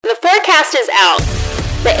forecast is out.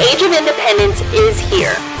 The age of independence is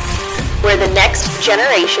here, where the next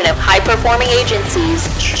generation of high-performing agencies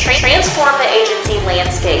transform the agency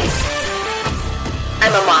landscape.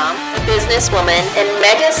 I'm a mom, businesswoman, and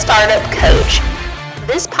mega startup coach.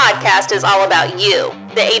 This podcast is all about you,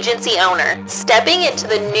 the agency owner, stepping into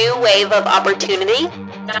the new wave of opportunity,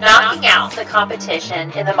 knocking out the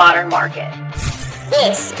competition in the modern market.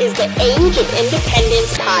 This is the Age of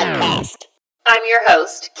Independence podcast. I'm your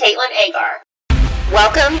host, Caitlin Agar.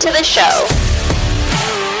 Welcome to the show.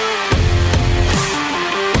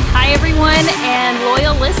 Hi, everyone, and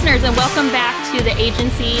loyal listeners, and welcome back to the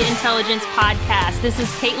Agency Intelligence Podcast. This is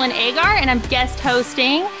Caitlin Agar, and I'm guest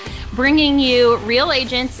hosting, bringing you real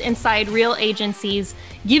agents inside real agencies,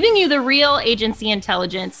 giving you the real agency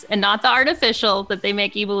intelligence and not the artificial that they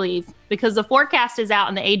make you believe, because the forecast is out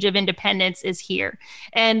and the age of independence is here.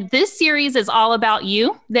 And this series is all about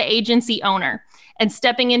you, the agency owner, and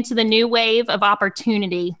stepping into the new wave of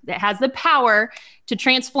opportunity that has the power to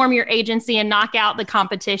transform your agency and knock out the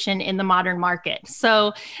competition in the modern market.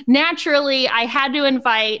 So naturally, I had to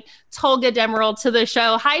invite Tolga Demirel to the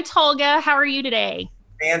show. Hi, Tolga. How are you today?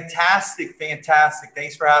 Fantastic.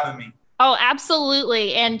 Thanks for having me. Oh,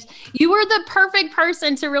 absolutely. And you were the perfect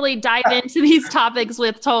person to really dive into these topics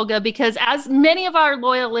with, Tolga, because as many of our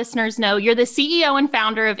loyal listeners know, you're the CEO and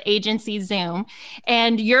founder of Agency Zoom,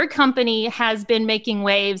 and your company has been making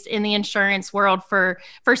waves in the insurance world for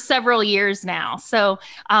several years now. So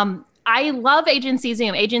I love Agency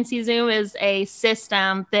Zoom. Agency Zoom is a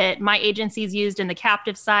system that my agency's used in the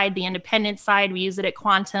captive side, the independent side. We use it at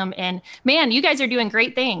Quantum. And man, you guys are doing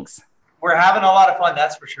great things. We're having a lot of fun,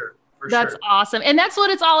 that's for sure. That's awesome. And that's what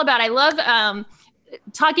it's all about. I love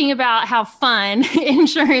talking about how fun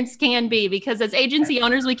insurance can be, because as agency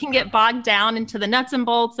owners, we can get bogged down into the nuts and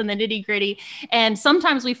bolts and the nitty gritty. And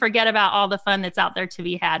sometimes we forget about all the fun that's out there to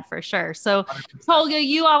be had, for sure. So 100%. Tolga,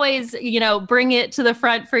 you always, bring it to the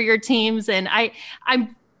front for your teams. And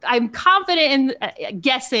I'm confident in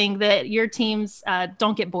guessing that your teams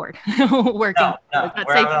don't get bored working. No,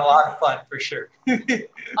 we're having a lot of fun, for sure.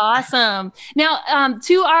 Awesome. Now,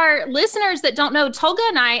 to our listeners that don't know, Tolga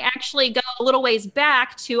and I actually go a little ways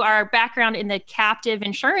back to our background in the captive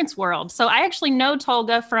insurance world. So I actually know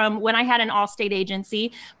Tolga from when I had an Allstate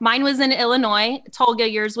agency. Mine was in Illinois. Tolga,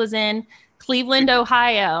 yours was in Cleveland,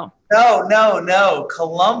 Ohio. No.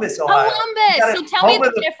 Columbus, Ohio. Columbus. So tell me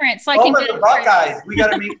the difference. So I can get the Buckeyes. We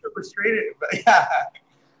got to make sure we're straight. Yeah.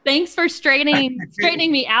 Thanks for straightening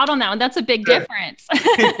me out on that one. That's a big difference.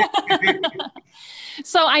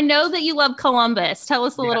 So I know that you love Columbus. Tell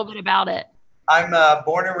us a little bit about it. I'm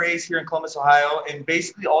born and raised here in Columbus, Ohio. And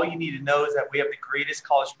basically all you need to know is that we have the greatest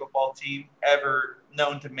college football team ever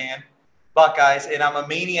known to man, Buckeyes. And I'm a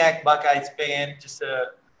maniac Buckeyes fan.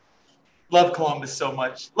 Love Columbus so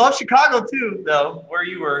much. Love Chicago too, though, where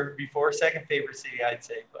you were before. Second favorite city, I'd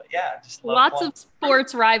say. But yeah, just love lots Columbus. Of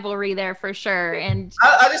sports rivalry there for sure. And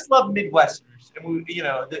I just love Midwesterners. And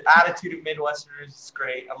the attitude of Midwesterners is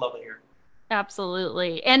great. I love it here.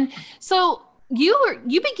 Absolutely. And so you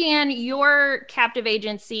began your captive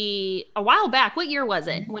agency a while back. What year was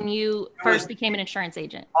it when you first became an insurance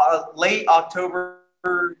agent? Late October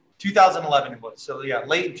 2011 it was. So yeah,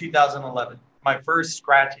 late in 2011. My first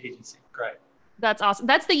scratch agency. Great. That's awesome.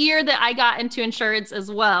 That's the year that I got into insurance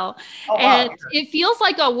as well. Oh, and wow. It feels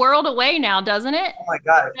like a world away now, doesn't it? Oh my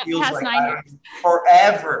God. It feels like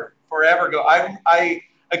forever ago. I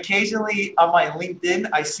occasionally on my LinkedIn,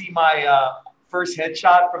 I see my first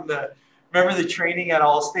headshot from remember the training at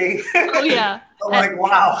Allstate? Oh yeah. I'm like,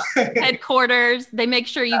 wow. Headquarters. They make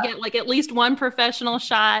sure you get like at least one professional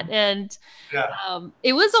shot. And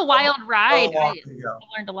it was a wild ride. I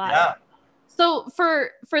learned a lot. Yeah. So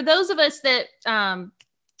for those of us that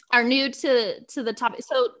are new to the topic,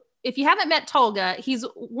 so if you haven't met Tolga, he's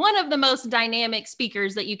one of the most dynamic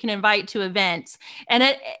speakers that you can invite to events. And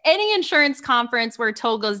at any insurance conference where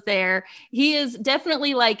Tolga's there, he is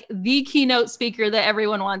definitely like the keynote speaker that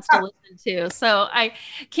everyone wants to listen to. So I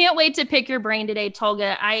can't wait to pick your brain today,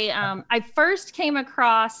 Tolga. I first came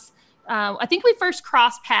across I think we first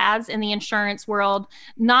crossed paths in the insurance world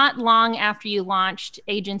not long after you launched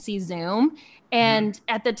Agency Zoom. And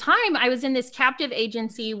at the time, I was in this captive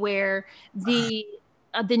agency where the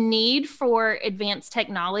need for advanced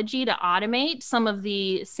technology to automate some of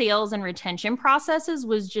the sales and retention processes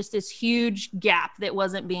was just this huge gap that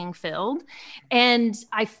wasn't being filled. And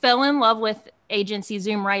I fell in love with Agency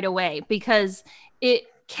Zoom right away because it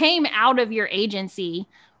came out of your agency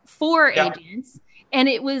for agents. And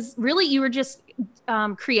it was really, you were just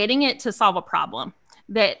creating it to solve a problem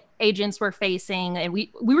that agents were facing, and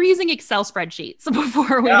we were using Excel spreadsheets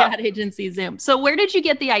before we had Agency Zoom. So where did you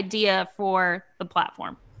get the idea for the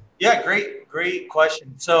platform? Yeah, great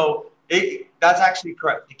question. So that's actually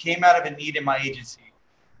correct. It came out of a need in my agency.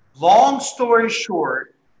 Long story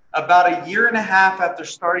short, about a year and a half after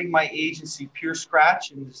starting my agency, pure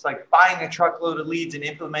scratch, and just like buying a truckload of leads and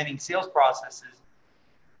implementing sales processes,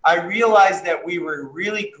 I realized that we were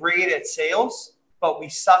really great at sales, but we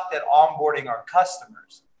sucked at onboarding our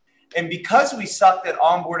customers. And because we sucked at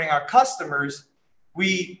onboarding our customers,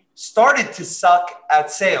 we started to suck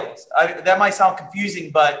at sales. That might sound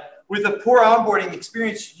confusing, but with a poor onboarding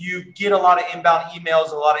experience, you get a lot of inbound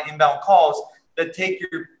emails, a lot of inbound calls that take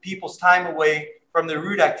your people's time away from the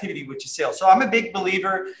root activity, which is sales. So I'm a big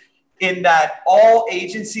believer in that all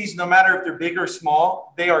agencies, no matter if they're big or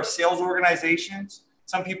small, they are sales organizations.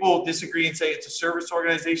 Some people disagree and say it's a service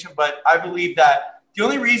organization, but I believe that the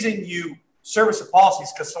only reason you service a policy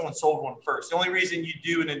is because someone sold one first. The only reason you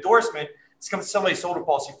do an endorsement is because somebody sold a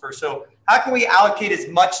policy first. So how can we allocate as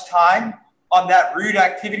much time on that root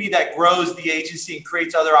activity that grows the agency and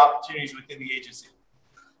creates other opportunities within the agency?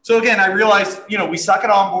 So again, I realized, we suck at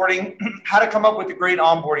onboarding, how to come up with a great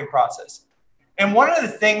onboarding process. And one of the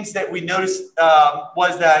things that we noticed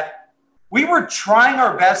was that we were trying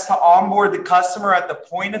our best to onboard the customer at the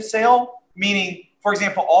point of sale, meaning, for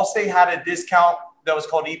example, Allstate had a discount that was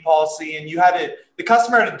called ePolicy, and the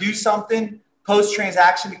customer had to do something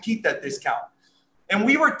post-transaction to keep that discount. And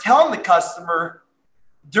we were telling the customer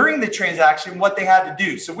during the transaction what they had to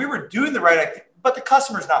do. So we were doing the right activity, but the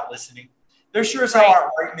customer's not listening. They're sure as hell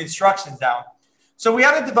aren't writing the instructions down. So we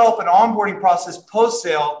had to develop an onboarding process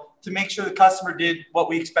post-sale to make sure the customer did what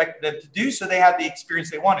we expected them to do so they had the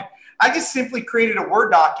experience they wanted. I just simply created a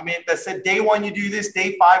Word document that said day 1 you do this,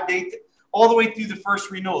 day 5, all the way through the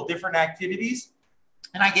first renewal, different activities.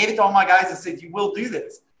 And I gave it to all my guys and said, you will do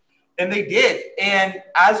this. And they did. And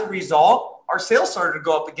as a result, our sales started to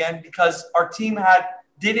go up again because our team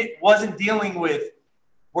wasn't dealing with,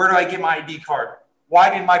 where do I get my ID card? Why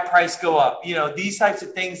did my price go up? These types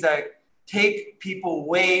of things that take people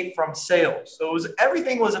away from sales. So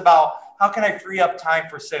everything was about how can I free up time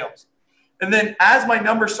for sales? And then as my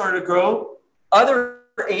numbers started to grow, other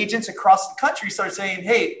agents across the country started saying,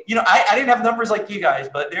 hey, I didn't have numbers like you guys,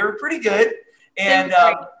 but they were pretty good. And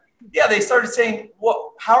they started saying,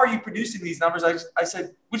 well, how are you producing these numbers? I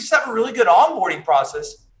said, we just have a really good onboarding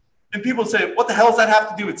process. And people say, what the hell does that have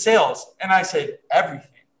to do with sales? And I said, everything.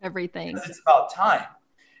 Because it's about time.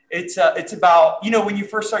 It's about, when you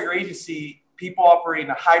first start your agency, people operate in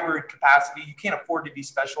a hybrid capacity. You can't afford to be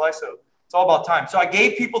specialized. So it's all about time. So I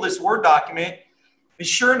gave people this Word document, and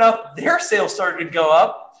sure enough, their sales started to go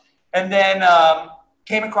up. And then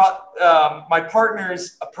came across, my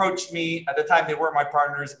partners approached me at the time. They weren't my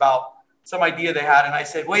partners, about some idea they had. And I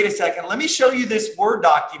said, wait a second, let me show you this Word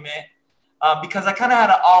document because I kind of had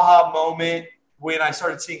an aha moment when I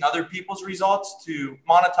started seeing other people's results to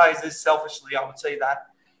monetize this selfishly, I would say that.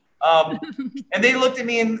 And they looked at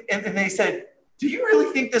me and they said, do you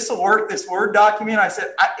really think this will work, this Word document? I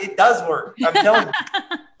said, it does work. I'm telling you.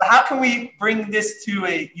 How can we bring this to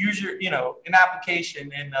a user, an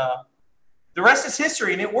application? And the rest is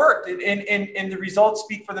history, and it worked. And the results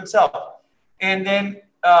speak for themselves. And then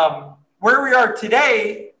where we are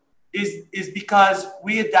today is because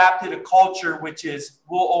we adapted a culture, which is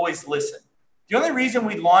we'll always listen. The only reason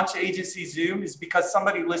we launched Agency Zoom is because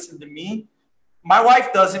somebody listened to me. My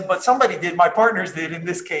wife doesn't, but somebody did. My partners did in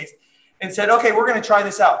this case, and said, okay, we're going to try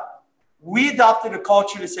this out. We adopted a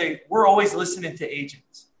culture to say, we're always listening to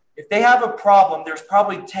agents. If they have a problem, there's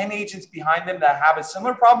probably 10 agents behind them that have a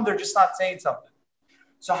similar problem. They're just not saying something.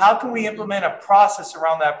 So how can we implement a process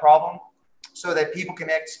around that problem so that people can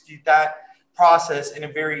execute that process in a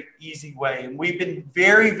very easy way? And we've been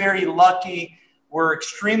very, very lucky. We're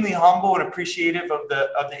extremely humble and appreciative of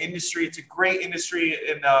the industry. It's a great industry,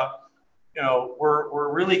 and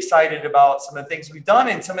we're really excited about some of the things we've done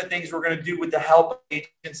and some of the things we're going to do with the help of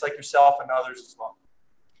agents like yourself and others as well.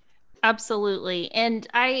 Absolutely. And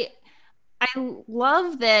I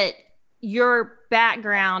love that your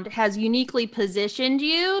background has uniquely positioned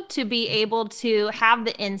you to be able to have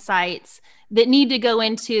the insights that need to go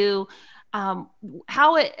into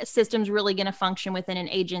how a system's really going to function within an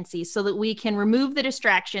agency so that we can remove the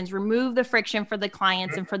distractions, remove the friction for the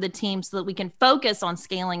clients and for the team so that we can focus on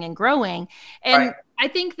scaling and growing. And I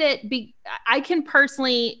think that I can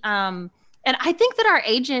personally, and I think that our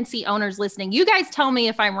agency owners listening, you guys tell me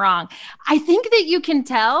if I'm wrong. I think that you can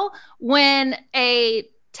tell when a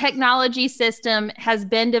technology system has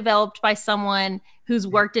been developed by someone who's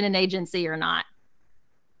worked in an agency or not.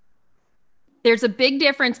 There's a big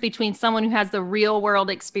difference between someone who has the real world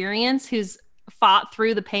experience, who's fought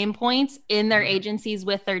through the pain points in their agencies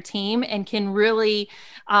with their team and can really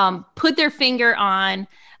put their finger on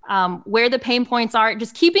where the pain points are,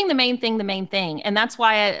 just keeping the main thing. And that's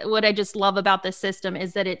why what I just love about this system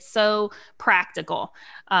is that it's so practical.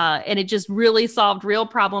 And it just really solved real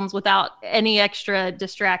problems without any extra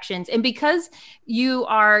distractions. And because you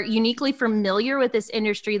are uniquely familiar with this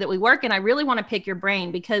industry that we work in, I really want to pick your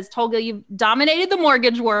brain because Tolga, you've dominated the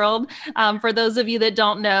mortgage world, for those of you that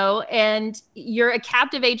don't know, and you're a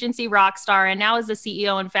captive agency rock star. And now as the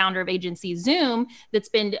CEO and founder of Agency Zoom, that's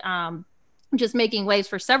been just making waves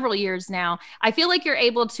for several years now. I feel like you're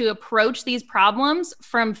able to approach these problems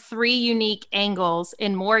from 3 unique angles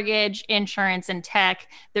in mortgage, insurance, and tech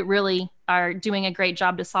that really are doing a great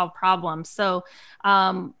job to solve problems. So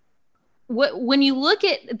when you look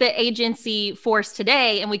at the agency force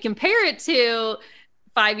today and we compare it to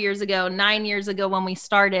 5 years ago, 9 years ago when we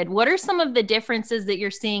started, what are some of the differences that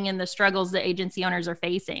you're seeing in the struggles that agency owners are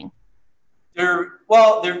facing?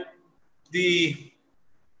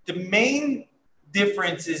 The main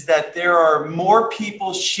difference is that there are more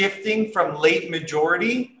people shifting from late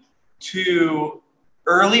majority to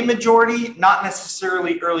early majority, not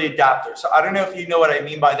necessarily early adopters. So I don't know if you know what I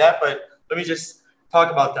mean by that, but let me just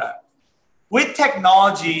talk about that. With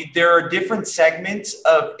technology, there are different segments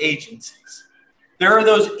of agencies. There are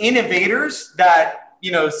those innovators that,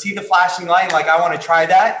 see the flashing light, like, I want to try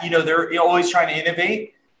that. They're always trying to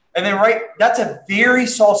innovate. And then, that's a very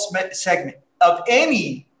small segment of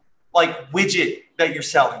any widget that you're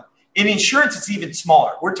selling. In insurance, it's even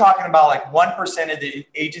smaller. We're talking about 1% of the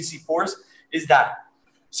agency force is that.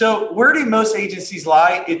 So where do most agencies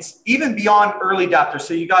lie? It's even beyond early adopters.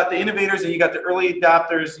 So you got the innovators and you got the early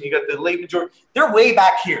adopters and you got the late majority. They're way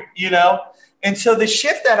back here, And so the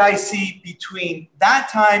shift that I see between that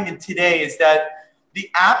time and today is that the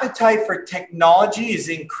appetite for technology is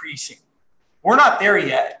increasing. We're not there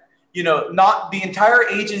yet. Not the entire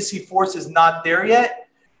agency force is not there yet,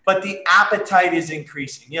 but the appetite is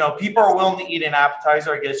increasing. People are willing to eat an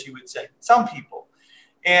appetizer, I guess you would say. Some people.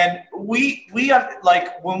 And we're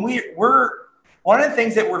one of the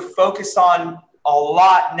things that we're focused on a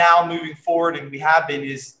lot now moving forward, and we have been,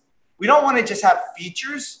 is we don't want to just have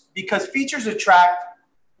features because features attract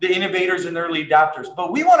the innovators and early adopters,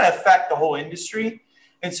 but we want to affect the whole industry.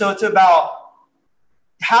 And so it's about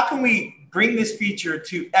how can we bring this feature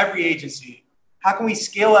to every agency? How can we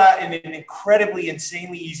scale that in an incredibly,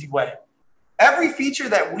 insanely easy way? Every feature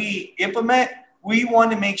that we implement, we want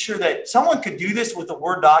to make sure that someone could do this with a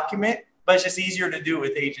Word document, but it's just easier to do it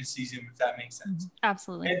with Agency Zoom, if that makes sense.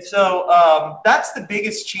 Absolutely. And so that's the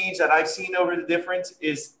biggest change that I've seen over the difference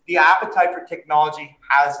is the appetite for technology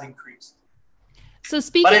has increased. So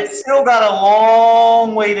speaking, but it's still got a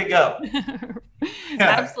long way to go.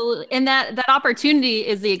 Absolutely. And that opportunity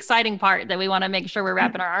is the exciting part that we want to make sure we're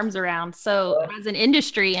wrapping our arms around. So as an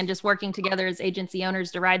industry and just working together as agency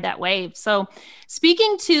owners to ride that wave. So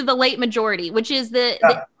speaking to the late majority, which is the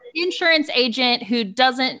insurance agent who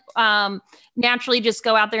doesn't naturally just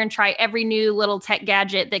go out there and try every new little tech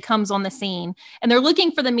gadget that comes on the scene, and they're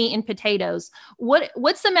looking for the meat and potatoes.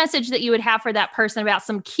 What's the message that you would have for that person about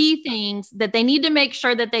some key things that they need to make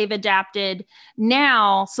sure that they've adapted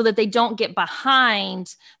now so that they don't get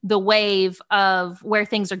behind the wave of where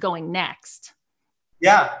things are going next?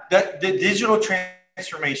 Yeah, the digital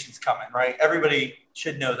transformation is coming, right? Everybody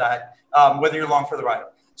should know that, whether you're along for the ride.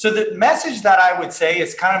 So the message that I would say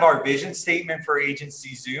is kind of our vision statement for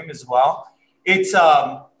Agency Zoom as well. It's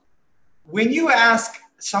when you ask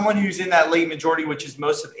someone who's in that late majority, which is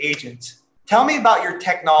most of agents, tell me about your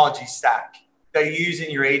technology stack that you use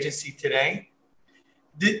in your agency today.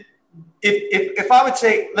 If I would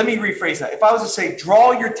say, let me rephrase that. If I was to say,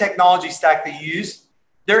 draw your technology stack that you use,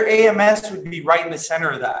 their AMS would be right in the center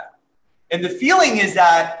of that. And the feeling is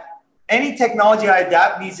that any technology I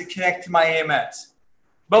adapt needs to connect to my AMS.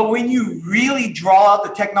 But when you really draw out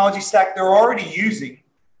the technology stack they're already using,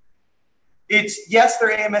 it's, yes,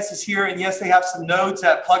 their AMS is here, and yes, they have some nodes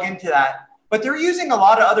that plug into that, but they're using a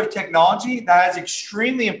lot of other technology that has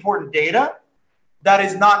extremely important data that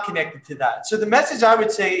is not connected to that. So the message I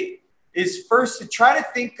would say is first to try to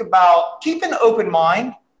think about, keep an open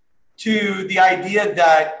mind to the idea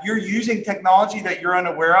that you're using technology that you're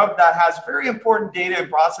unaware of that has very important data and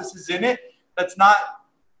processes in it that's not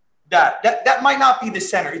that might not be the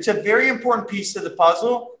center. It's a very important piece of the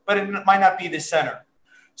puzzle, but it might not be the center.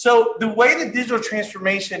 So the way the digital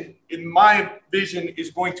transformation, in my vision,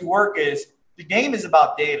 is going to work is the game is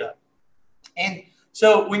about data. And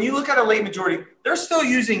so when you look at a late majority, they're still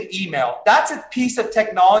using email. That's a piece of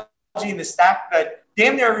technology in the stack that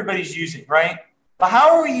damn near everybody's using, right? But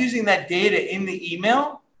how are we using that data in the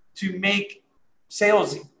email to make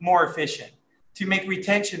sales more efficient, to make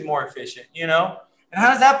retention more efficient, you know? And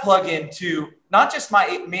how does that plug into not just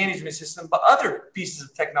my management system, but other pieces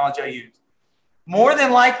of technology I use? More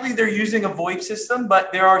than likely, they're using a VoIP system,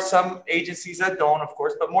 but there are some agencies that don't, of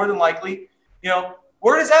course, but more than likely, you know,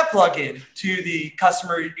 where does that plug in to the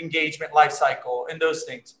customer engagement lifecycle and those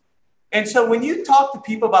things? And so when you talk to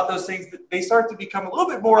people about those things, they start to become a little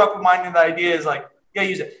bit more open-minded. The idea is like, yeah,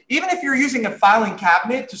 use it. Even if you're using a filing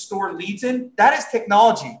cabinet to store leads in, that is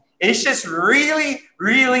technology. It's just really,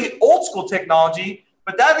 really old school technology,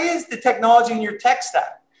 but that is the technology in your tech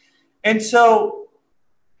stack. And so,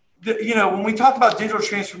 you know, when we talk about digital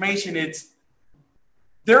transformation,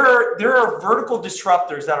 there are vertical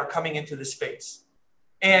disruptors that are coming into the space.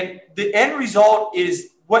 And the end result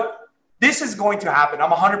is this is going to happen.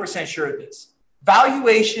 I'm 100% sure of this.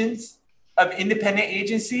 Valuations of independent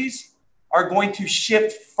agencies are going to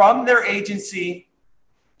shift from their agency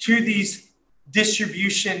to these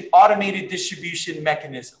automated distribution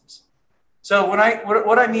mechanisms. So what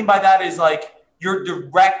I mean by that is like your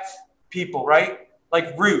direct people, right?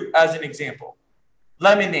 Like Root as an example,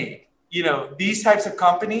 Lemonade, you know, these types of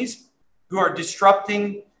companies who are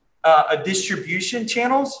disrupting a distribution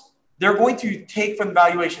channels, they're going to take from the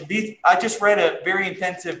valuation. I just read a very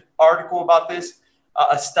intensive article about this,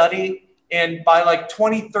 a study, and by like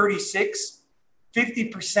 2036,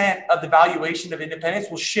 50% of the valuation of independents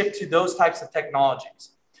will shift to those types of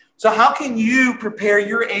technologies. So how can you prepare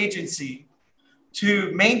your agency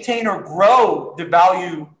to maintain or grow the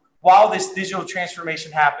value while this digital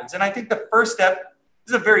transformation happens? And I think the first step,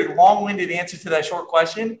 this is a very long-winded answer to that short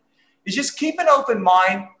question, is just keep an open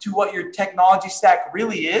mind to what your technology stack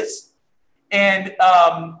really is. And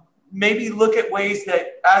maybe look at ways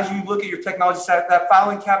that as you look at your technology stack, that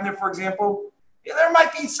filing cabinet, for example, yeah,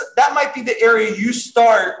 that might be the area you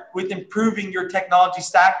start with improving your technology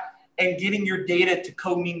stack and getting your data to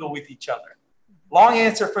commingle with each other. Long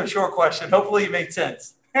answer for a short question. Hopefully it made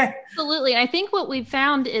sense. Absolutely. And I think what we've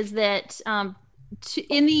found is that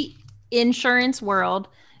in the insurance world,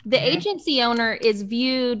 the agency owner is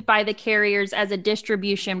viewed by the carriers as a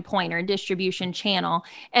distribution point or a distribution channel.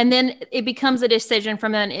 And then it becomes a decision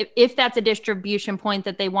from them if that's a distribution point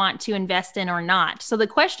that they want to invest in or not. So the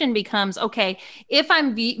question becomes, okay, if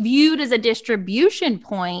I'm viewed as a distribution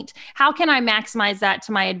point, how can I maximize that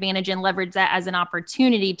to my advantage and leverage that as an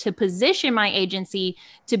opportunity to position my agency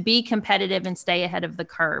to be competitive and stay ahead of the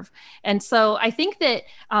curve? And so I think that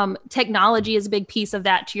technology is a big piece of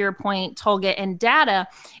that, to your point, Tolga, and data.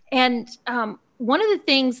 And one of the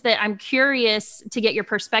things that I'm curious to get your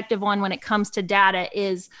perspective on when it comes to data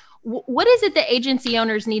is what is it that agency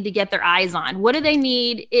owners need to get their eyes on? What do they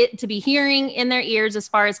need it to be hearing in their ears as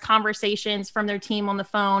far as conversations from their team on the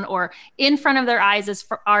phone or in front of their eyes as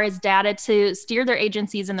far as data to steer their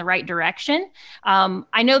agencies in the right direction?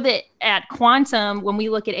 I know that at Quantum, when we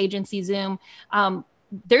look at Agency Zoom,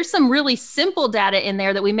 there's some really simple data in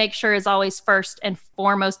there that we make sure is always first and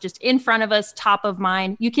foremost, just in front of us, top of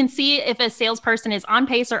mind. You can see if a salesperson is on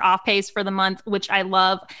pace or off pace for the month, which I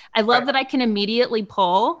love. I love that I can immediately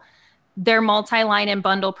pull their multi-line and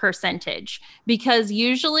bundle percentage, because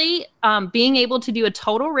usually being able to do a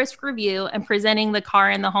total risk review and presenting the car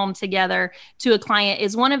and the home together to a client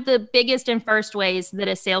is one of the biggest and first ways that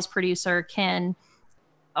a sales producer can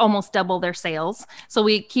almost double their sales. So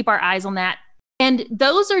we keep our eyes on that. And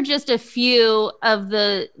those are just a few of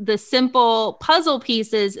the simple puzzle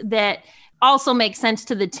pieces that also make sense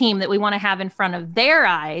to the team that we want to have in front of their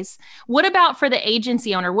eyes. What about for the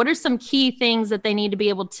agency owner? What are some key things that they need to be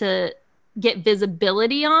able to get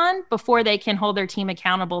visibility on before they can hold their team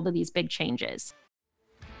accountable to these big changes?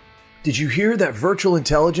 Did you hear that virtual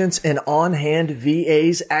intelligence and on-hand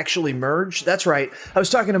VAs actually merged? That's right. I was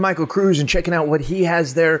talking to Michael Cruz and checking out what he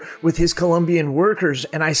has there with his Colombian workers.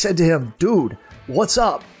 And I said to him, dude, what's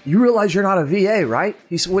up? You realize you're not a VA, right?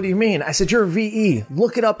 He said, what do you mean? I said, you're a VE.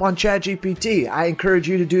 Look it up on ChatGPT. I encourage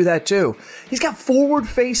you to do that too. He's got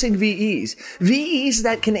forward-facing VEs. VEs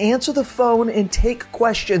that can answer the phone and take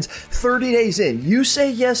questions 30 days in. You say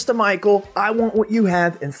yes to Michael, I want what you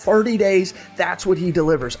have. In 30 days, that's what he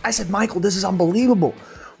delivers. I said, Michael, this is unbelievable.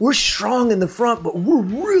 We're strong in the front, but we're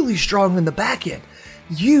really strong in the back end.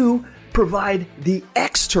 You provide the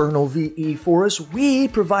external VE for us. We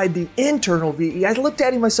provide the internal VE. I looked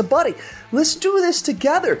at him, I said, buddy, let's do this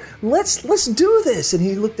together. Let's do this. And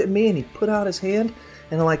he looked at me and he put out his hand,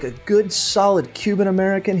 and like a good, solid Cuban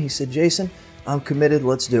American, he said, Jason, I'm committed.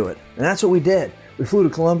 Let's do it. And that's what we did. We flew to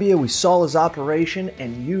Colombia, we saw his operation,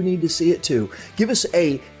 and you need to see it too. Give us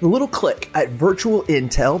a little click at Virtual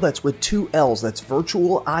Intel, that's with 2 L's, that's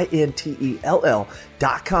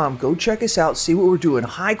virtualintell.com. Go check us out, see what we're doing.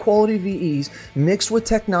 High quality VEs mixed with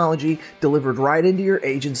technology, delivered right into your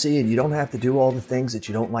agency, and you don't have to do all the things that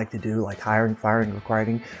you don't like to do, like hiring, firing,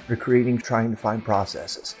 recruiting, trying to find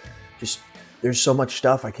processes. Just, there's so much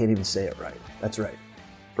stuff, I can't even say it right. That's right.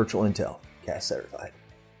 Virtual Intel, CAS certified.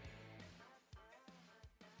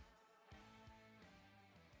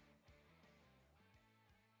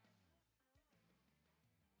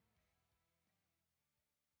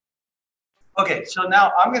 Okay, so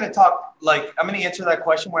now I'm going to answer that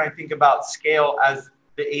question when I think about scale as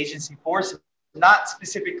the agency force, not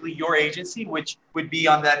specifically your agency, which would be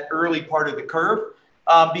on that early part of the curve,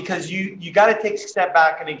 because you got to take a step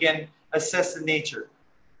back and again, assess the nature.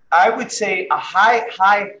 I would say a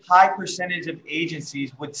high percentage of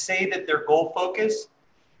agencies would say that their goal focus,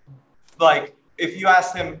 like if you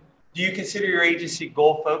ask them, do you consider your agency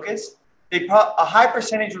goal focused? A high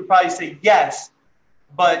percentage would probably say yes.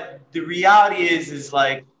 But the reality is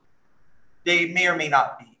like they may or may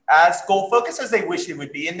not be as goal focused as they wish they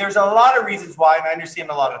would be. And there's a lot of reasons why, and I understand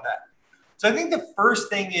a lot of that. So I think the first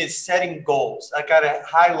thing is setting goals, like at a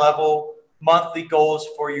high level, monthly goals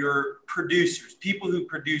for your producers, people who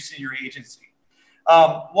produce in your agency.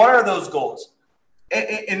 What are those goals?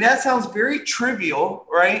 And that sounds very trivial,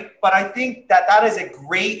 right? But I think that is a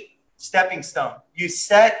great stepping stone. You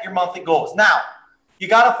set your monthly goals. Now, you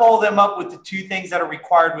got to follow them up with the 2 things that are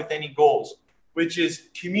required with any goals, which is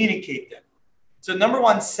communicate them. So number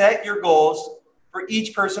 1, set your goals for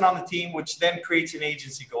each person on the team, which then creates an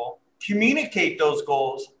agency goal. Communicate those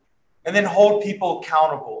goals and then hold people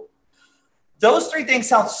accountable. Those 3 things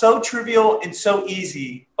sound so trivial and so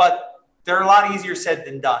easy, but they're a lot easier said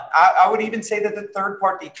than done. I would even say that the third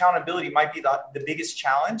part, the accountability, might be the biggest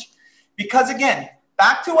challenge. Because again,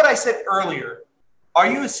 back to what I said earlier, are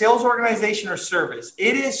you a sales organization or service?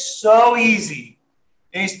 It is so easy,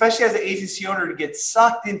 and especially as an agency owner, to get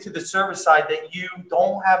sucked into the service side that you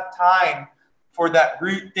don't have time for that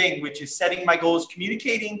root thing, which is setting my goals,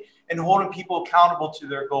 communicating, and holding people accountable to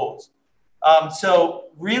their goals. So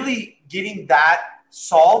really getting that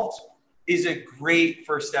solved is a great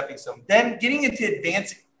first stepping stone. Then getting into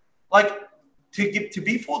advanced, like to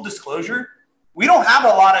be full disclosure, we don't have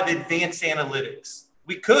a lot of advanced analytics.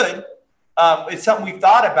 We could. It's something we've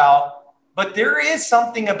thought about, but there is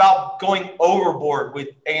something about going overboard with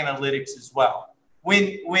analytics as well.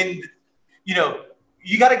 When you know,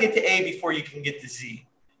 you got to get to A before you can get to Z,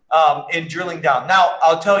 and drilling down. Now,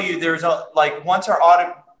 I'll tell you, there's once our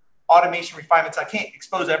automation refinements, I can't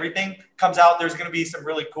expose everything, comes out, there's going to be some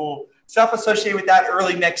really cool stuff associated with that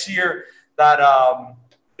early next year that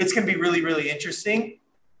it's going to be really, really interesting.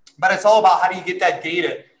 But it's all about how do you get that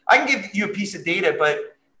data. I can give you a piece of data, but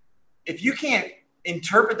if you can't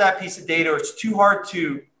interpret that piece of data or it's too hard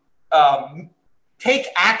to take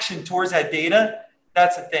action towards that data,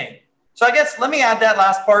 that's the thing. So I guess let me add that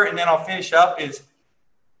last part and then I'll finish up is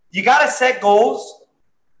you got to set goals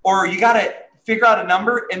or you got to figure out a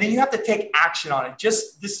number and then you have to take action on it.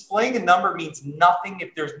 Just displaying a number means nothing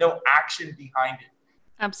if there's no action behind it.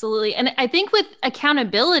 Absolutely. And I think with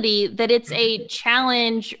accountability that it's a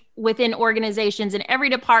challenge within organizations in every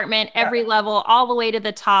department, every level, all the way to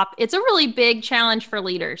the top. It's a really big challenge for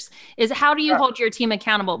leaders is how do you hold your team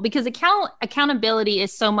accountable? Because accountability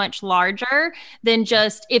is so much larger than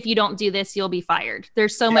just if you don't do this, you'll be fired.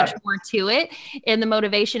 There's so much more to it in the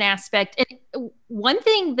motivation aspect. And one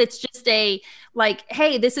thing that's just hey,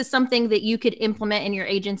 this is something that you could implement in your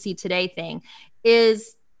agency today thing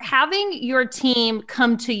is having your team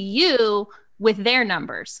come to you with their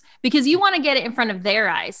numbers because you want to get it in front of their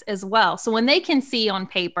eyes as well. So when they can see on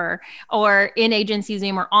paper or in agency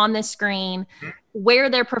Zoom or on the screen where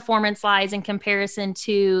their performance lies in comparison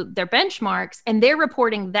to their benchmarks, and they're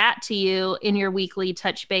reporting that to you in your weekly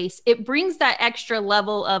touch base, it brings that extra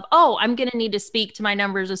level of, oh, I'm going to need to speak to my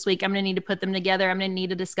numbers this week. I'm going to need to put them together. I'm going to need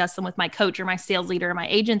to discuss them with my coach or my sales leader or my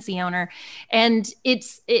agency owner. And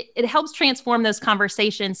it helps transform those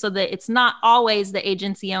conversations so that it's not always the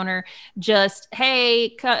agency owner just,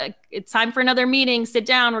 hey, it's time for another meeting. Sit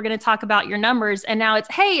down. We're going to talk about your numbers. And now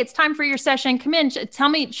it's, hey, it's time for your session. Come in.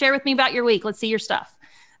 Share with me about your week. Let's see your stuff.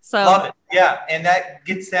 So love it. Yeah. And that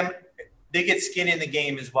gets them, they get skin in the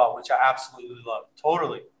game as well, which I absolutely love.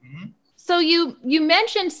 Totally. Mm-hmm. So you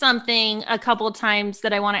mentioned something a couple of times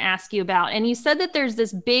that I want to ask you about. And you said that there's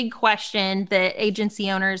this big question that agency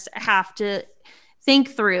owners have to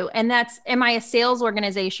think through. And that's, am I a sales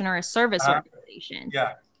organization or a service organization?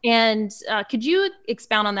 Yeah. And could you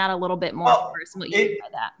expound on that a little bit more for us and what you mean by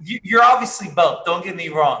that? You're obviously both, don't get me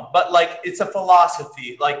wrong, but like it's a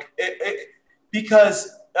philosophy, like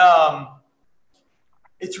because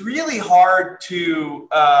it's really hard to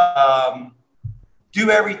do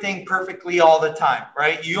everything perfectly all the time,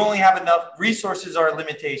 right? You only have enough resources are a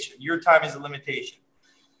limitation. Your time is a limitation.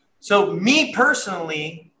 So me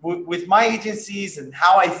personally, with my agencies and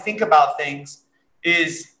how I think about things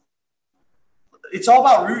is it's all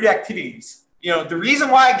about root activities. You know, the reason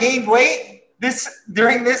why I gained weight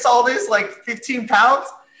during all this, like 15 pounds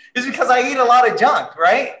is because I eat a lot of junk,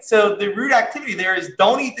 right? So the root activity there is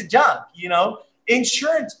don't eat the junk, you know?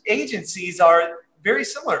 Insurance agencies are very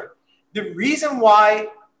similar. The reason why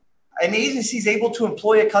an agency is able to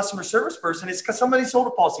employ a customer service person is because somebody sold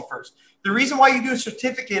a policy first. The reason why you do a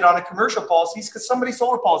certificate on a commercial policy is because somebody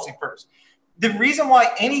sold a policy first. The reason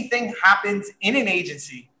why anything happens in an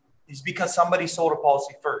agency is because somebody sold a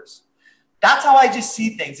policy first. That's how I just see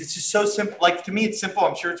things. It's just so simple. Like to me, it's simple.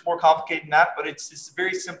 I'm sure it's more complicated than that, but it's just a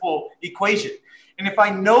very simple equation. And if I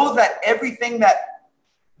know that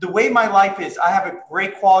the way my life is, I have a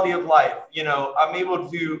great quality of life. You know, I'm able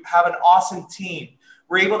to have an awesome team.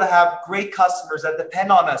 We're able to have great customers that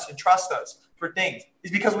depend on us and trust us for things.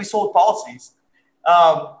 It's because we sold policies.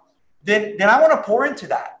 Then I want to pour into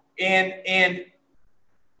that. And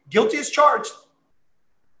guilty as charged.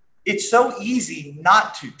 It's so easy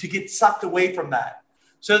not to get sucked away from that.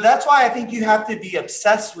 So that's why I think you have to be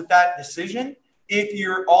obsessed with that decision if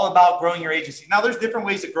you're all about growing your agency. Now, there's different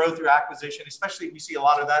ways to grow through acquisition, especially we see a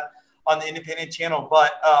lot of that on the independent channel.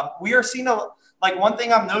 But we are seeing one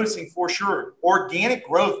thing I'm noticing for sure, organic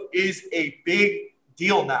growth is a big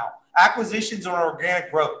deal now. Acquisitions and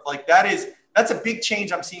organic growth, that's a big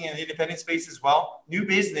change I'm seeing in the independent space as well. New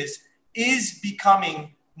business is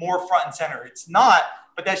becoming more front and center. It's not,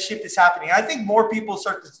 but that shift is happening. I think more people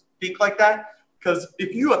start to think like that because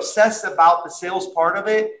if you obsess about the sales part of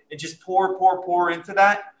it and just pour into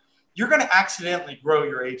that, you're going to accidentally grow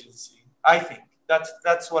your agency. I think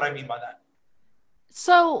that's what I mean by that.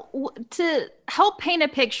 So to help paint a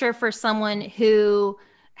picture for someone who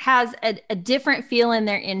has a different feel in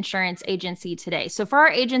their insurance agency today. So for our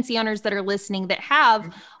agency owners that are listening that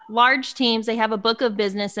have large teams, they have a book of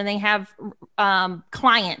business and they have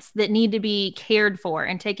clients that need to be cared for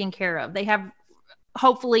and taken care of. They have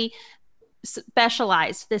hopefully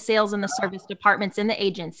specialized the sales and the service departments in the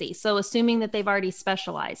agency. So assuming that they've already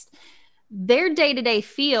specialized, their day-to-day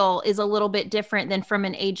feel is a little bit different than from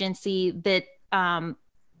an agency that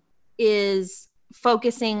is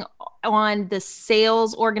focusing on the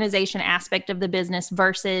sales organization aspect of the business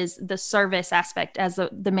versus the service aspect as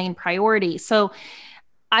the main priority. So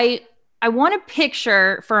I want to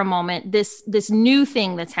picture for a moment this new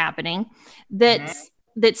thing that's happening that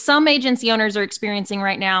some agency owners are experiencing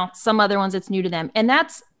right now, some other ones it's new to them. And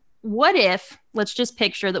that's what if, let's just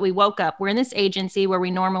picture that we woke up, we're in this agency where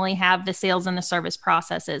we normally have the sales and the service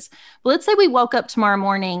processes. But let's say we woke up tomorrow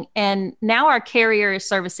morning and now our carrier is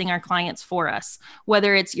servicing our clients for us,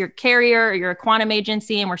 whether it's your carrier or you're a quantum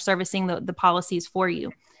agency and we're servicing the policies for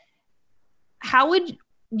you. How would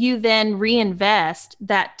you then reinvest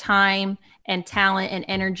that time and talent and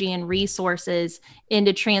energy and resources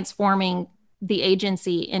into transforming the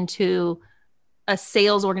agency into a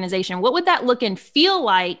sales organization? What would that look and feel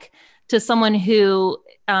like to someone who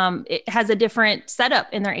has a different setup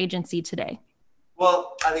in their agency today?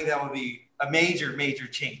 Well, I think that would be a major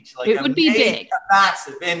change. It would be big.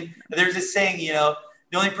 Massive. And there's this saying,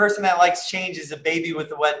 the only person that likes change is a baby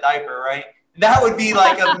with a wet diaper, right? That would be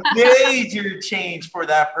like a major change for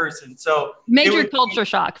that person. So major culture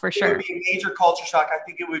shock for sure. It would be a major culture shock. I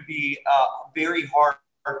think it would be very hard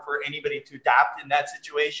for anybody to adapt in that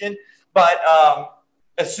situation. But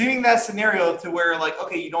assuming that scenario to where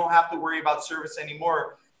okay, you don't have to worry about service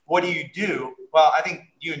anymore, what do you do? Well, I think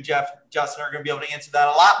you and Justin are going to be able to answer that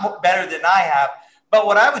a lot more, better than I have. But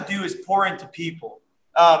what I would do is pour into people.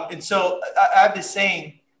 And so I have this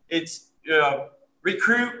saying, it's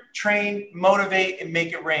recruit, train, motivate, and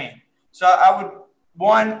make it rain. So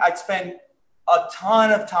I'd spend a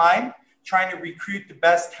ton of time trying to recruit the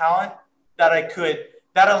best talent that I could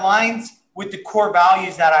that aligns with the core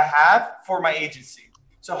values that I have for my agency.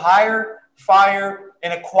 So hire, fire,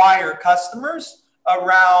 and acquire customers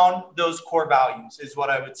around those core values is what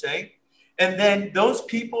I would say. And then those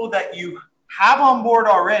people that you have on board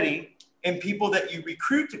already and people that you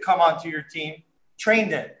recruit to come onto your team, train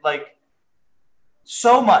them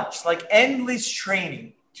so much, endless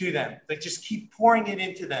training to them. Just keep pouring it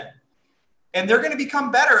into them. And they're going to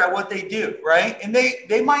become better at what they do, right? And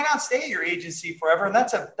they might not stay at your agency forever. And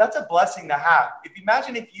that's a blessing to have.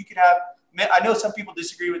 Imagine if you could have I know some people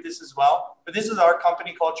disagree with this as well, but this is our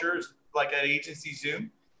company culture, is like at Agency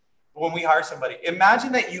Zoom. When we hire somebody,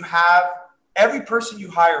 imagine that you have every person you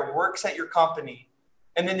hire works at your company,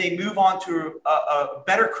 and then they move on to a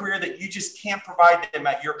better career that you just can't provide them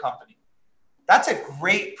at your company. That's a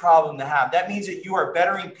great problem to have. That means that you are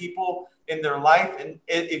bettering people in their life. And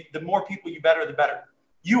if the more people you better, the better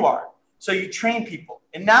you are. So you train people.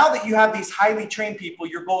 And now that you have these highly trained people,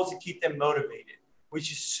 your goal is to keep them motivated,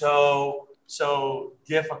 which is so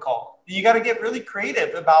difficult. You got to get really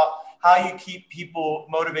creative about how you keep people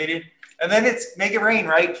motivated. And then it's make it rain,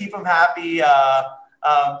 right? Keep them happy,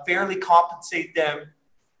 fairly compensate them,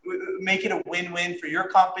 make it a win-win for your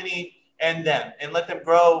company and them, and let them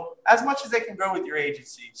grow as much as they can grow with your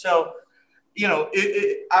agency. So,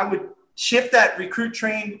 I would shift that recruit,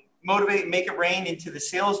 train, motivate, make it rain into the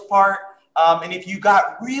sales part. And if you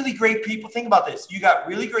got really great people, think about this. You got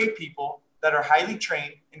really great people that are highly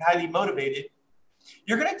trained and highly motivated.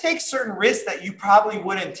 You're going to take certain risks that you probably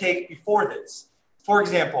wouldn't take before this. For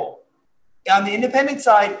example, on the independent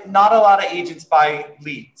side, not a lot of agents buy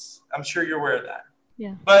leads. I'm sure you're aware of that.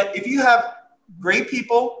 Yeah. But if you have great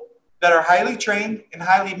people that are highly trained and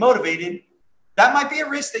highly motivated, that might be a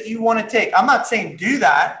risk that you want to take. I'm not saying do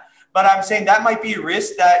that, but I'm saying that might be a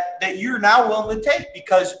risk that you're now willing to take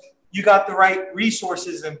because you got the right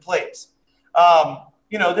resources in place.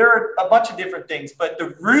 There are a bunch of different things, but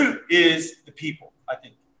the root is the people, I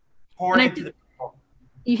think. Pouring into the people.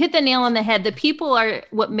 You hit the nail on the head. The people are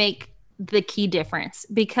what make the key difference,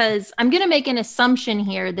 because I'm going to make an assumption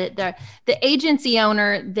here that the agency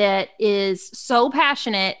owner that is so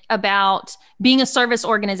passionate about being a service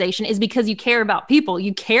organization is because you care about people.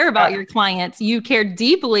 You care about your clients. You care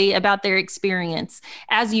deeply about their experience,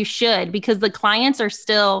 as you should, because the clients they're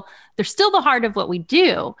still the heart of what we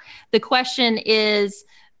do. The question is,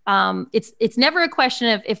 it's never a question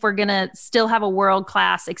of if we're going to still have a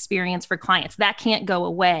world-class experience for clients. That can't go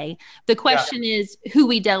away. The question is who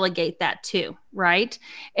we delegate that to, right?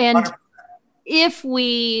 And 100%. If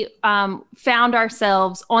we found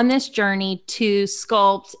ourselves on this journey to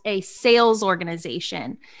sculpt a sales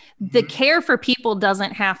organization, the care for people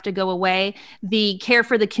doesn't have to go away. The care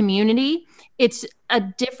for the community, it's a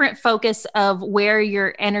different focus of where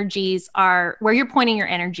your energies are, where you're pointing your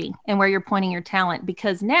energy and where you're pointing your talent.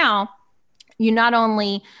 Because now you not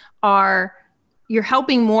only you're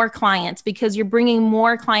helping more clients because you're bringing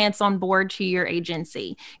more clients on board to your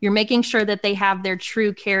agency. You're making sure that they have their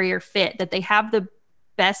true carrier fit, that they have the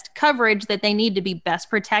best coverage that they need to be best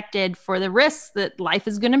protected for the risks that life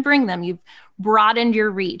is going to bring them. You've broadened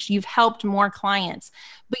your reach. You've helped more clients,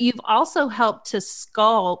 but you've also helped to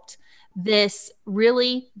sculpt this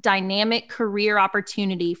really dynamic career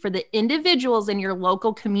opportunity for the individuals in your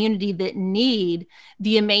local community that need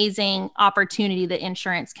the amazing opportunity that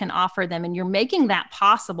insurance can offer them. And you're making that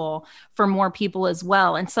possible for more people as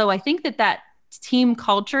well. And so I think that team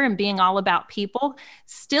culture and being all about people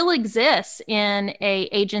still exists in a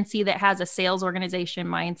agency that has a sales organization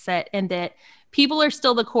mindset, and that people are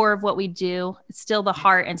still the core of what we do. It's still the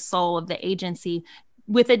heart and soul of the agency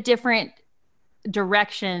with a different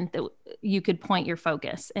direction that you could point your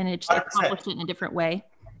focus, and it's accomplished it in a different way.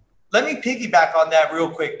 Let me piggyback on that real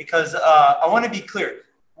quick, because I want to be clear.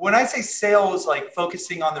 When I say sales, like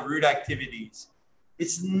focusing on the root activities,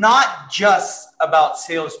 it's not just about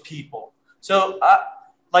salespeople. So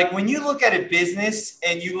like when you look at a business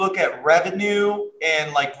and you look at revenue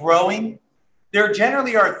and like growing, there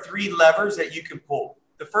generally are 3 levers that you can pull.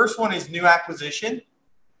 The first one is new acquisition.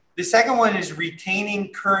 The second one is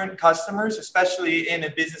retaining current customers, especially in a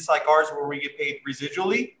business like ours where we get paid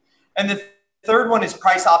residually. And the third one is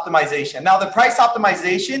price optimization. Now, the price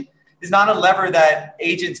optimization is not a lever that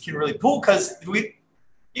agents can really pull because you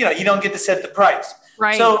don't get to set the price.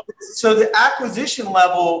 Right. So the acquisition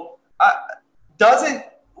level doesn't.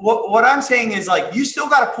 What I'm saying is, like, you still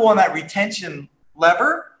got to pull on that retention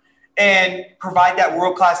lever and provide that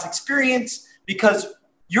world-class experience, because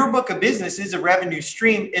your book of business is a revenue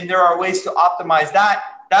stream, and there are ways to optimize that.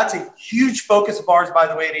 That's a huge focus of ours, by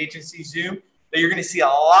the way, at Agency Zoom, that you're going to see a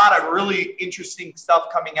lot of really interesting stuff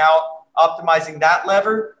coming out, optimizing that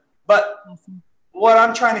lever. But what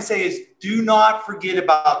I'm trying to say is, do not forget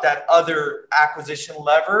about that other acquisition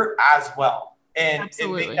lever as well, and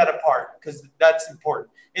make that a part, because that's important.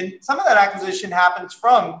 And some of that acquisition happens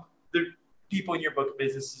from the people in your book of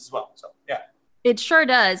business as well. So, yeah. It sure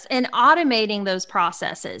does. And automating those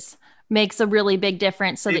processes makes a really big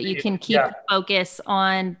difference so that you can keep focus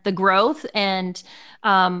on the growth. And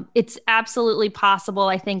it's absolutely possible,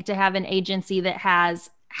 I think, to have an agency that has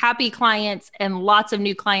happy clients and lots of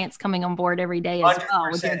new clients coming on board every day as 100%.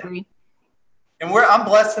 Well. Would you agree? And I'm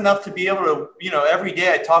blessed enough to be able to, every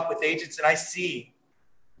day I talk with agents and I see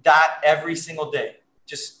that every single day.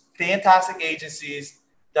 Just fantastic agencies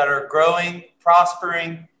that are growing,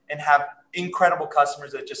 prospering, and have incredible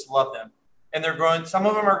customers that just love them. And they're growing. Some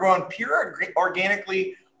of them are growing pure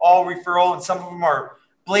organically, all referral, and some of them are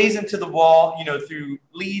blazing to the wall, through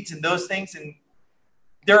leads and those things. And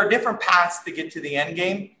there are different paths to get to the end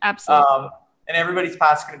game. Absolutely. And everybody's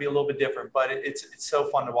path is going to be a little bit different, but it's so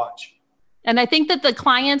fun to watch. And I think that the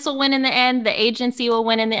clients will win in the end, the agency will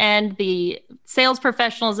win in the end, the sales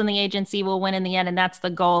professionals in the agency will win in the end. And that's the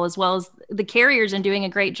goal, as well as the carriers, and doing a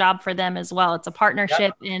great job for them as well. It's a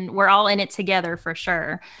partnership, and we're all in it together for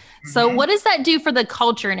sure. Mm-hmm. So what does that do for the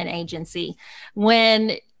culture in an agency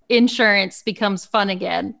when insurance becomes fun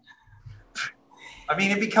again? I mean,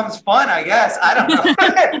 it becomes fun, I guess. I don't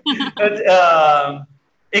know.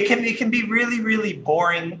 It can be really, really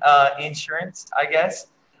boring insurance, I guess.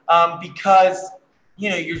 Because,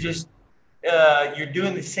 you're just, you're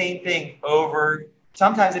doing the same thing over.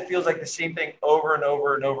 Sometimes it feels like the same thing over and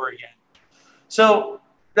over and over again. So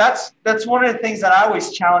that's one of the things that I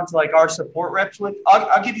always challenge like our support reps with.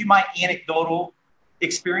 I'll give you my anecdotal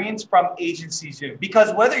experience from agency Zoom,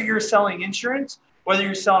 because whether you're selling insurance, whether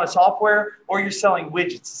you're selling a software or you're selling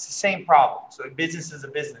widgets, it's the same problem. So business is a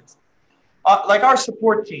business. Like our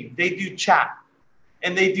support team, they do chat.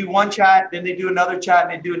 And they do one chat, then they do another chat,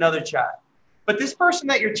 and they do another chat. But this person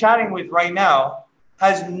that you're chatting with right now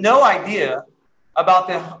has no idea about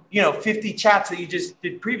the 50 chats that you just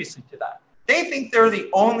did previously to that. They think they're the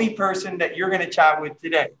only person that you're going to chat with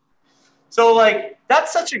today. So like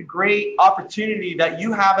that's such a great opportunity that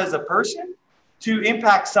you have as a person to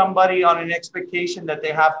impact somebody on an expectation that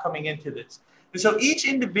they have coming into this. And so each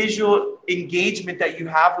individual engagement that you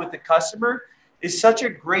have with the customer is such a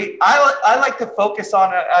great, I like to focus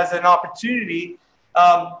on it as an opportunity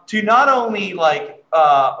to not only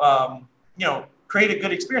create a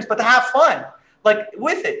good experience, but to have fun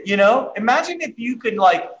with it. Imagine if you could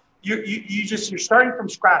you're starting from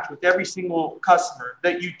scratch with every single customer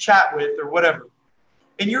that you chat with or whatever.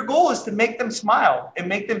 And your goal is to make them smile and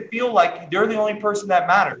make them feel like they're the only person that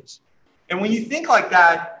matters. And when you think like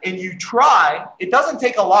that and you try, it doesn't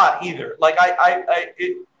take a lot either.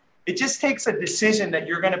 It just takes a decision that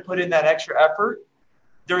you're going to put in that extra effort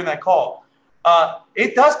during that call.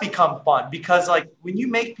 It does become fun because when you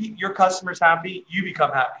make your customers happy, you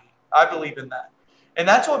become happy. I believe in that. And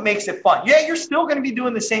that's what makes it fun. Yeah, you're still going to be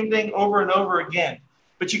doing the same thing over and over again,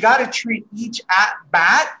 but you got to treat each at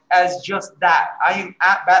bat as just that. I am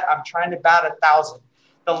at bat. I'm trying to bat 1,000.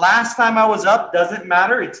 The last time I was up doesn't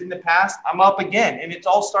matter. It's in the past. I'm up again, and it's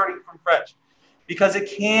all starting from fresh. Because it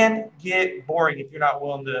can get boring if you're not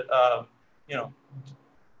willing to,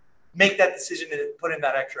 make that decision to put in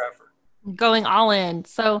that extra effort. Going all in.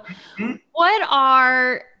 So what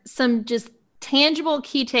are some just tangible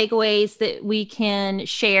key takeaways that we can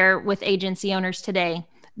share with agency owners today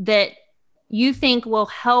that you think will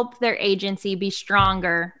help their agency be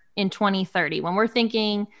stronger in 2030? When we're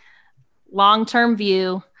thinking long-term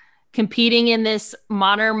view, competing in this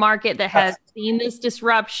modern market that has seen this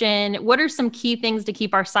disruption, what are some key things to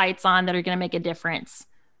keep our sights on that are going to make a difference?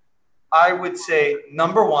 I would say,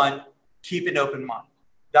 number one, keep an open mind.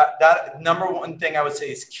 That number one thing I would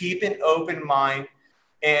say is keep an open mind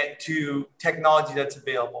and to technology that's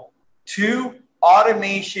available. 2,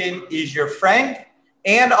 automation is your friend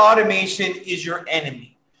and automation is your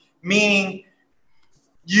enemy. Meaning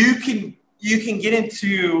you can get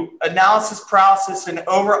into analysis paralysis and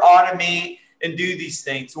over automate and do these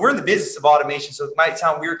things. We're in the business of automation, so it might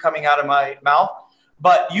sound weird coming out of my mouth,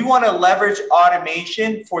 but you want to leverage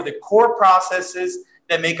automation for the core processes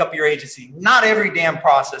that make up your agency. Not every damn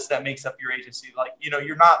process that makes up your agency.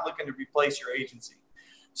 You're not looking to replace your agency.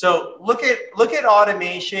 So look at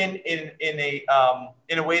automation in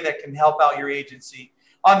a way that can help out your agency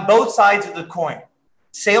on both sides of the coin.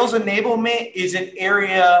 Sales enablement is an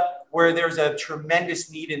area where there's a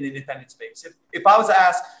tremendous need in the independent space. If I was to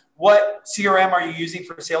ask, what CRM are you using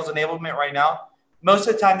for sales enablement right now? Most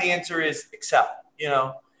of the time, the answer is Excel,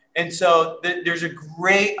 And so there's a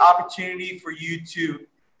great opportunity for you to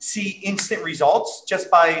see instant results just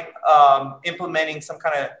by implementing some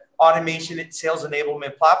kind of automation and sales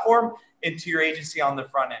enablement platform into your agency on the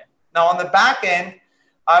front end. Now, on the back end,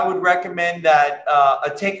 I would recommend that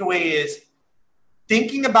a takeaway is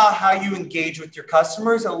thinking about how you engage with your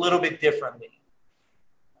customers a little bit differently.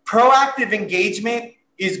 Proactive engagement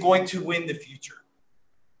is going to win the future.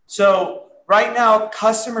 So right now,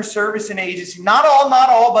 customer service in agency, not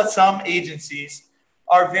all, but some agencies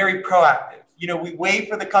are very proactive. We wait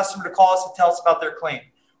for the customer to call us and tell us about their claim.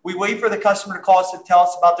 We wait for the customer to call us to tell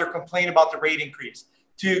us about their complaint about the rate increase,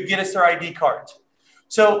 to get us their ID cards.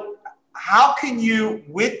 So how can you,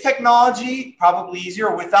 with technology, probably easier,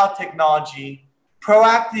 or without technology,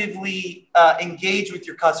 proactively engage with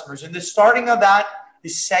your customers? And the starting of that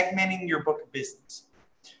is segmenting your book of business.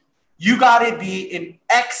 You got to be an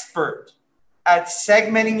expert at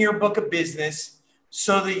segmenting your book of business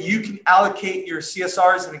so that you can allocate your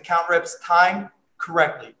CSRs and account reps time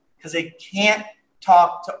correctly, because they can't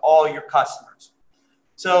talk to all your customers.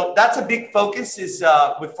 So that's a big focus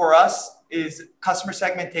for us is customer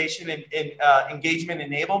segmentation and engagement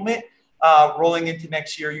enablement rolling into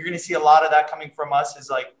next year. You're going to see a lot of that coming from us is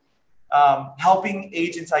like helping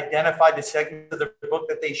agents identify the segments of their book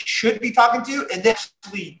that they should be talking to, and then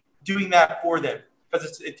actually doing that for them,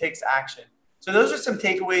 because it takes action. So those are some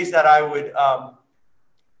takeaways that I would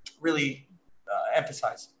really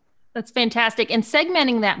emphasize. That's fantastic. And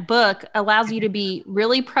segmenting that book allows you to be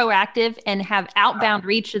really proactive and have outbound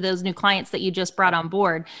reach to those new clients that you just brought on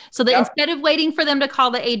board. So that instead of waiting for them to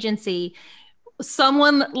call the agency,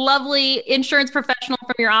 someone lovely insurance professional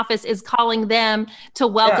from your office is calling them to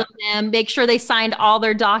welcome them, make sure they signed all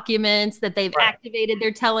their documents, that they've activated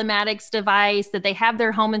their telematics device, that they have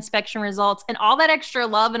their home inspection results, and all that extra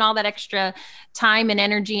love and all that extra time and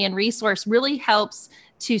energy and resource really helps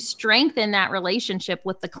to strengthen that relationship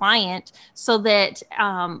with the client so that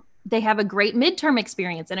they have a great midterm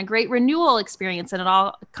experience and a great renewal experience, and it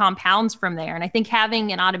all compounds from there. And I think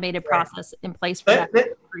having an automated process in place for that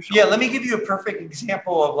is crucial. Yeah, let me give you a perfect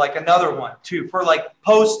example of like another one too, for like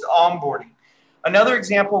post onboarding. Another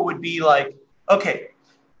example would be like, okay,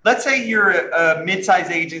 let's say you're a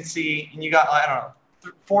mid-sized agency and you got, I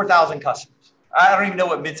don't know, 4,000 customers. I don't even know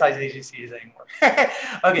what mid-sized agency is anymore.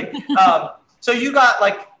 Okay. So you got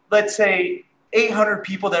like, let's say 800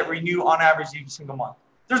 people that renew on average every single month.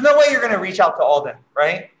 There's no way you're going to reach out to all of them,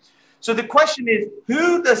 right? So the question is,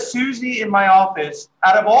 who does Susie in my office,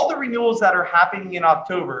 out of all the renewals that are happening in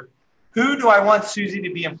October, who do I want Susie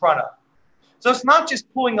to be in front of? So it's not just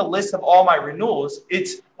pulling a list of all my renewals.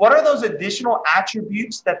 It's what are those additional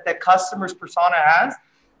attributes that the customer's persona has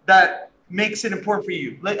that makes it important for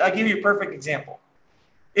you? I'll give you a perfect example.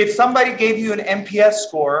 If somebody gave you an NPS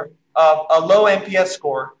score, a low NPS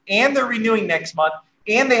score, and they're renewing next month,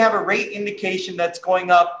 and they have a rate indication that's going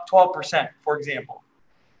up 12%, for example,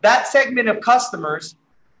 that segment of customers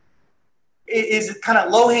is kind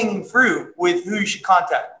of low-hanging fruit with who you should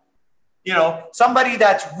contact. You know, somebody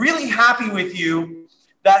that's really happy with you,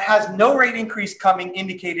 that has no rate increase coming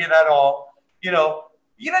indicated at all, you know,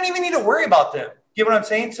 you don't even need to worry about them. Get what I'm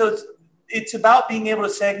saying? So it's about being able to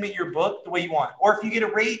segment your book the way you want. Or if you get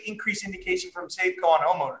a rate increase indication from Safeco on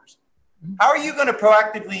homeowners, how are you going to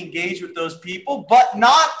proactively engage with those people, but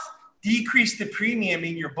not decrease the premium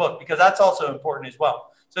in your book? Because that's also important as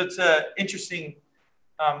well. So it's interesting.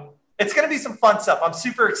 It's going to be some fun stuff. I'm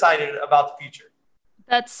super excited about the future.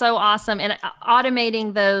 That's so awesome. And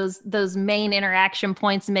automating those main interaction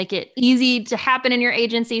points make it easy to happen in your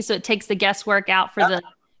agency. So it takes the guesswork out for the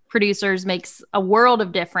producers, makes a world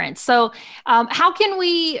of difference. So how can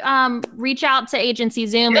we reach out to Agency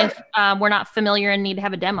Zoom if we're not familiar and need to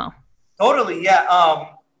have a demo? Totally, yeah.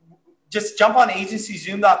 Just jump on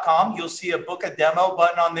agencyzoom.com. You'll see a book a demo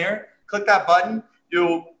button on there. Click that button.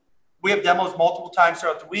 We have demos multiple times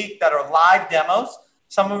throughout the week that are live demos.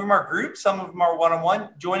 Some of them are groups, some of them are one-on-one.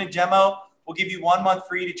 Join a demo. We'll give you 1 month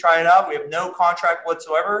free to try it out. We have no contract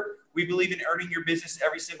whatsoever. We believe in earning your business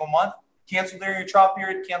every single month. Cancel during your trial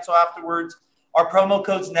period, cancel afterwards. Our promo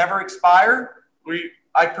codes never expire.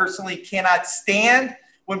 I personally cannot stand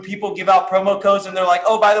when people give out promo codes and they're like,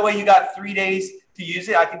 oh, by the way, you got 3 days to use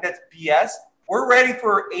it. I think that's BS. We're ready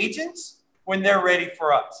for agents when they're ready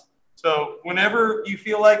for us. So whenever you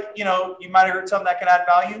feel like, you know, you might have heard something that can add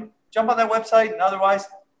value, jump on that website, and otherwise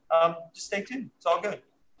just stay tuned. It's all good.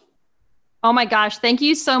 Oh my gosh. Thank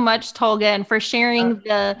you so much, Tolga, and for sharing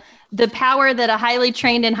the power that a highly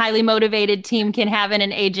trained and highly motivated team can have in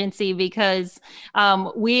an agency, because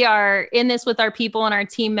we are in this with our people and our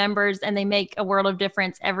team members, and they make a world of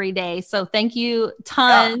difference every day. So thank you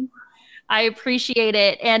tons. Yeah. I appreciate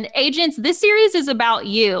it. And agents, this series is about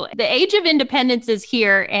you. The age of independence is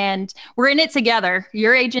here and we're in it together.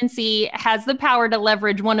 Your agency has the power to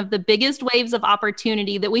leverage one of the biggest waves of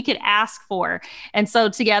opportunity that we could ask for. And so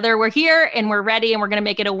together we're here and we're ready, and we're going to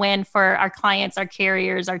make it a win for our clients, our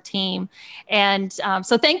carriers, our team. And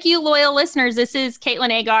so thank you, loyal listeners. This is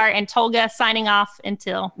Caitlin Agar and Tolga signing off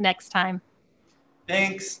until next time.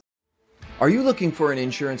 Thanks. Are you looking for an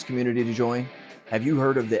insurance community to join? Have you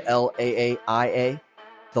heard of the LAAIA?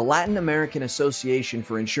 The Latin American Association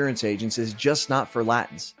for Insurance Agents is just not for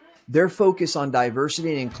Latins. Their focus on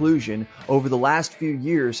diversity and inclusion over the last few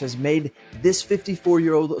years has made this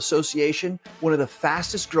 54-year-old association one of the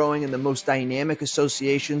fastest growing and the most dynamic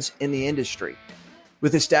associations in the industry.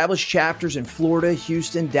 With established chapters in Florida,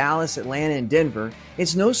 Houston, Dallas, Atlanta, and Denver,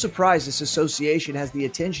 it's no surprise this association has the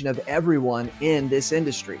attention of everyone in this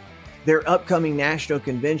industry. Their upcoming national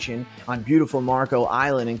convention on beautiful Marco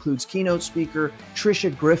Island includes keynote speaker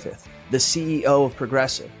Tricia Griffith, the CEO of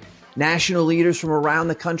Progressive. National leaders from around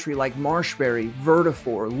the country like Marshberry,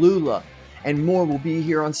 Vertafore, Lula, and more will be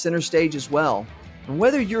here on center stage as well. And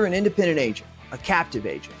whether you're an independent agent, a captive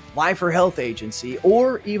agent, life or health agency,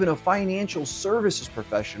 or even a financial services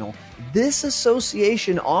professional, this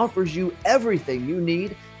association offers you everything you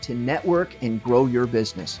need to network and grow your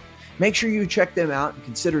business. Make sure you check them out and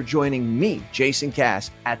consider joining me, Jason Cass,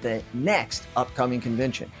 at the next upcoming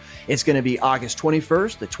convention. It's going to be August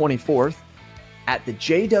 21st to 24th at the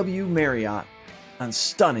JW Marriott on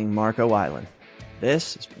stunning Marco Island.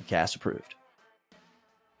 This has been Cass Approved.